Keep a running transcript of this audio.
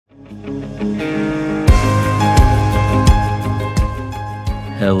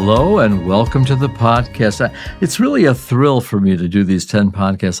Hello and welcome to the podcast. It's really a thrill for me to do these 10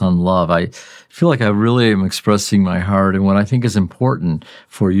 podcasts on love. I feel like I really am expressing my heart and what I think is important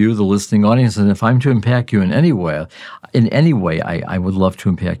for you, the listening audience. And if I'm to impact you in any way, I would love to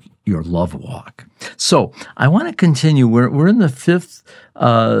impact your love walk. So I want to continue. We're in the fifth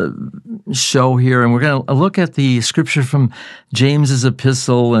show here, and we're going to look at the scripture from James's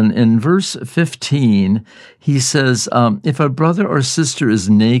epistle. And in verse 15, he says, if a brother or sister is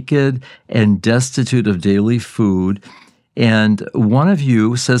naked and destitute of daily food, and one of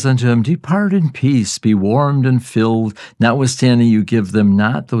you says unto him, depart in peace, be warmed and filled, notwithstanding you give them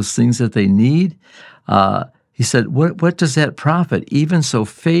not those things that they need, he said, what does that profit? Even so,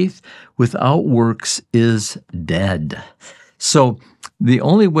 faith without works is dead. So the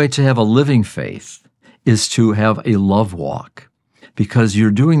only way to have a living faith is to have a love walk, because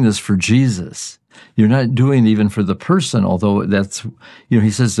you're doing this for Jesus. You're not doing it even for the person, although that's, he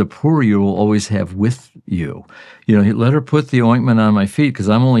says, the poor you will always have with you. Let her put the ointment on my feet because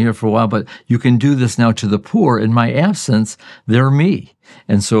I'm only here for a while, but you can do this now to the poor. In my absence, they're me.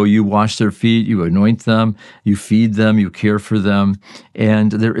 And so you wash their feet, you anoint them, you feed them, you care for them.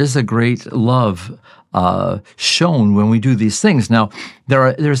 And there is a great love shown when we do these things. Now,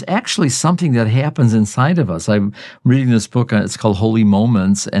 there's actually something that happens inside of us. I'm reading this book, it's called Holy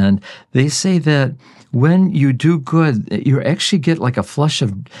Moments, and they say that when you do good, you actually get like a flush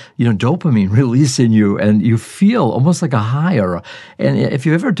of, dopamine release in you, and you feel almost like a high. And if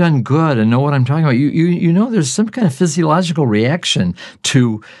you've ever done good and know what I'm talking about, you know there's some kind of physiological reaction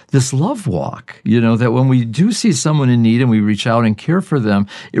to this love walk. That when we do see someone in need and we reach out and care for them,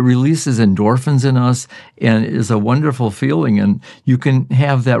 it releases endorphins in us, and it is a wonderful feeling. And you can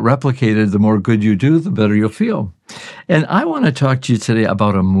have that replicated. The more good you do, the better you'll feel. And I want to talk to you today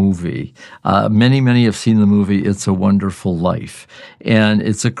about a movie. Many have seen the movie It's a Wonderful Life. And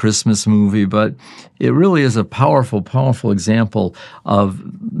it's a Christmas movie, but it really is a powerful, powerful example of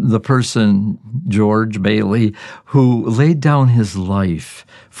the person, George Bailey, who laid down his life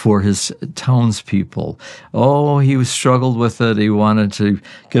for his townspeople. Oh, he struggled with it. He wanted to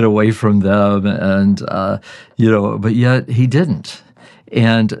get away from them, and, but yet he didn't.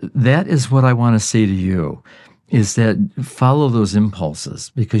 And that is what I want to say to you, is that follow those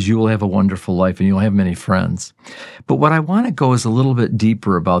impulses, because you will have a wonderful life and you'll have many friends. But what I want to go is a little bit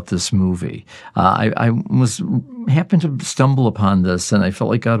deeper about this movie. I happened to stumble upon this, and I felt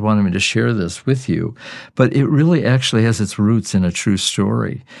like God wanted me to share this with you. But it really actually has its roots in a true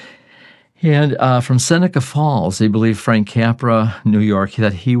story. And from Seneca Falls, they believe Frank Capra, New York,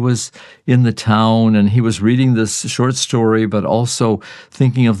 that he was in the town and he was reading this short story, but also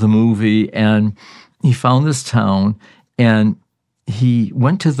thinking of the movie, and he found this town, and he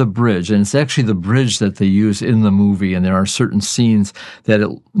went to the bridge, and it's actually the bridge that they use in the movie, and there are certain scenes that it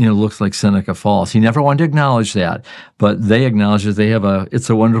looks like Seneca Falls. He never wanted to acknowledge that, but they acknowledge that they have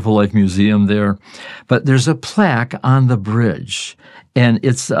It's a Wonderful Life museum there. But there's a plaque on the bridge, and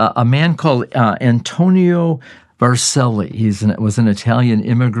it's a man called Antonio Barcelli. He was an Italian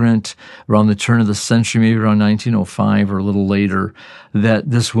immigrant around the turn of the century, maybe around 1905 or a little later,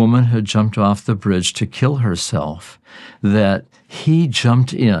 that this woman had jumped off the bridge to kill herself, that he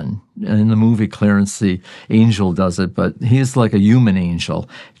jumped in. In the movie, Clarence the angel does it, but he's like a human angel,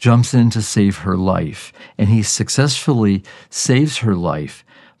 jumps in to save her life, and he successfully saves her life.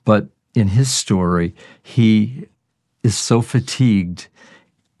 But in his story, he is so fatigued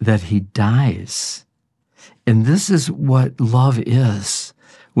that he dies. And this is what love is.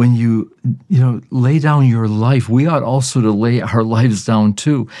 When you lay down your life, we ought also to lay our lives down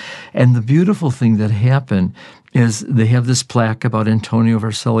too. And the beautiful thing that happened is they have this plaque about Antonio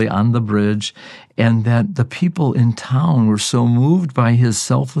Barcelli on the bridge, and that the people in town were so moved by his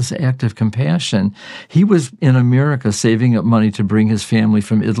selfless act of compassion. He was in America saving up money to bring his family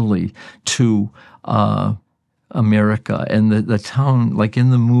from Italy to America, and the town, like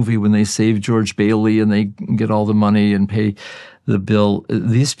in the movie when they save George Bailey and they get all the money and pay the bill,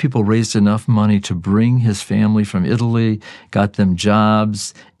 these people raised enough money to bring his family from Italy, got them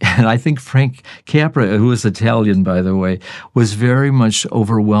jobs. And I think Frank Capra, who is Italian, by the way, was very much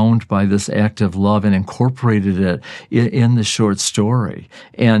overwhelmed by this act of love and incorporated it in the short story,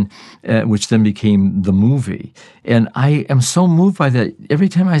 and which then became the movie. And I am so moved by that every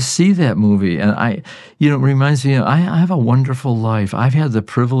time I see that movie. And it reminds me, I have a wonderful life. I've had the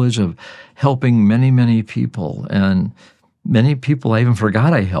privilege of helping many, many people. And many people I even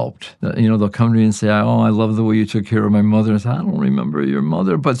forgot I helped. They'll come to me and say, oh, I love the way you took care of my mother. And I say, I don't remember your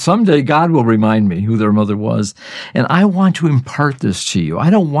mother, but someday God will remind me who their mother was. And I want to impart this to you. I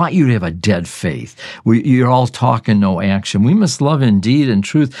don't want you to have a dead faith. You're all talk and no action. We must love in deed and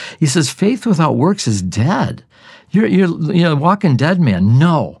truth. He says, faith without works is dead. You're walking dead man.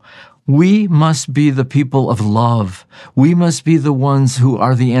 No. We must be the people of love. We must be the ones who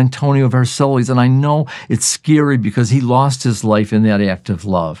are the Antonio Vercellis. And I know it's scary because he lost his life in that act of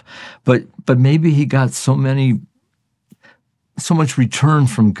love. But maybe he got so much return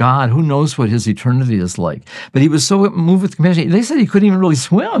from God. Who knows what his eternity is like? But he was so moved with compassion. They said he couldn't even really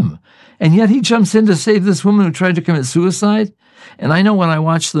swim. And yet he jumps in to save this woman who tried to commit suicide. And I know when I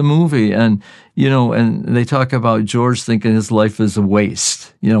watch the movie and they talk about George thinking his life is a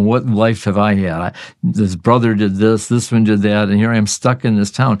waste. What life have I had? This brother did this one did that, and here I am stuck in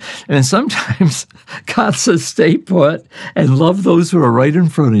this town. And sometimes God says, stay put and love those who are right in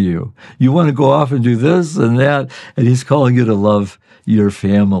front of you. You want to go off and do this and that, and he's calling you to love your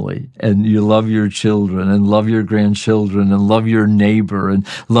family, and you love your children, and love your grandchildren, and love your neighbor, and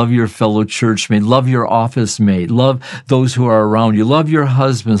love your fellow churchmate, love your office mate, love those who are around you, love your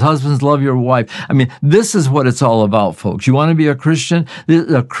husbands, love your wife. I mean, this is what it's all about, folks. You want to be a Christian?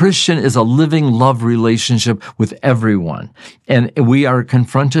 A Christian is a living love relationship with everyone, and we are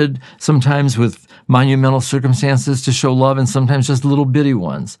confronted sometimes with monumental circumstances to show love, and sometimes just little bitty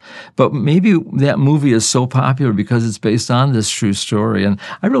ones. But maybe that movie is so popular because it's based on this true story. And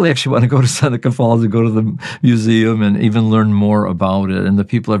I really actually want to go to Seneca Falls and go to the museum and even learn more about it. And the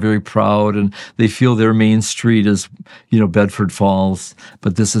people are very proud, and they feel their main street is, Bedford Falls,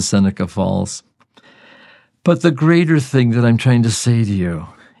 but this is Seneca Falls. But the greater thing that I'm trying to say to you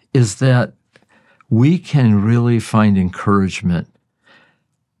is that we can really find encouragement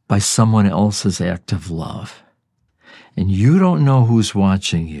by someone else's act of love. And you don't know who's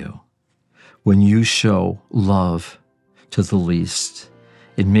watching you when you show love to the least.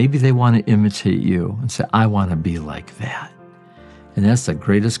 And maybe they want to imitate you and say, I want to be like that. And that's the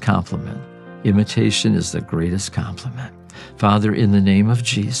greatest compliment. Imitation is the greatest compliment. Father, in the name of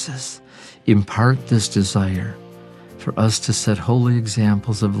Jesus, impart this desire for us to set holy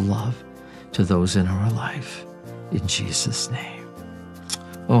examples of love to those in our life. In Jesus' name.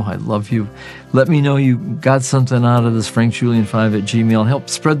 Oh, I love you. Let me know you got something out of this, frankjulian5@gmail. Help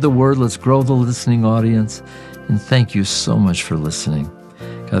spread the word. Let's grow the listening audience. And thank you so much for listening.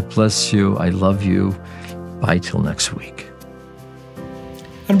 God bless you. I love you. Bye till next week.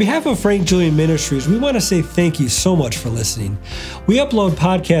 On behalf of Frank Julian Ministries, we want to say thank you so much for listening. We upload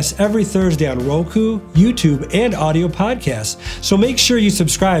podcasts every Thursday on Roku, YouTube, and audio podcasts, so make sure you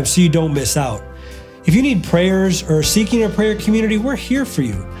subscribe so you don't miss out. If you need prayers or seeking a prayer community, we're here for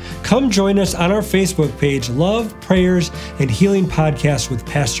you. Come join us on our Facebook page, Love, Prayers, and Healing Podcast with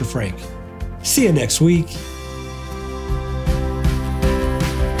Pastor Frank. See you next week.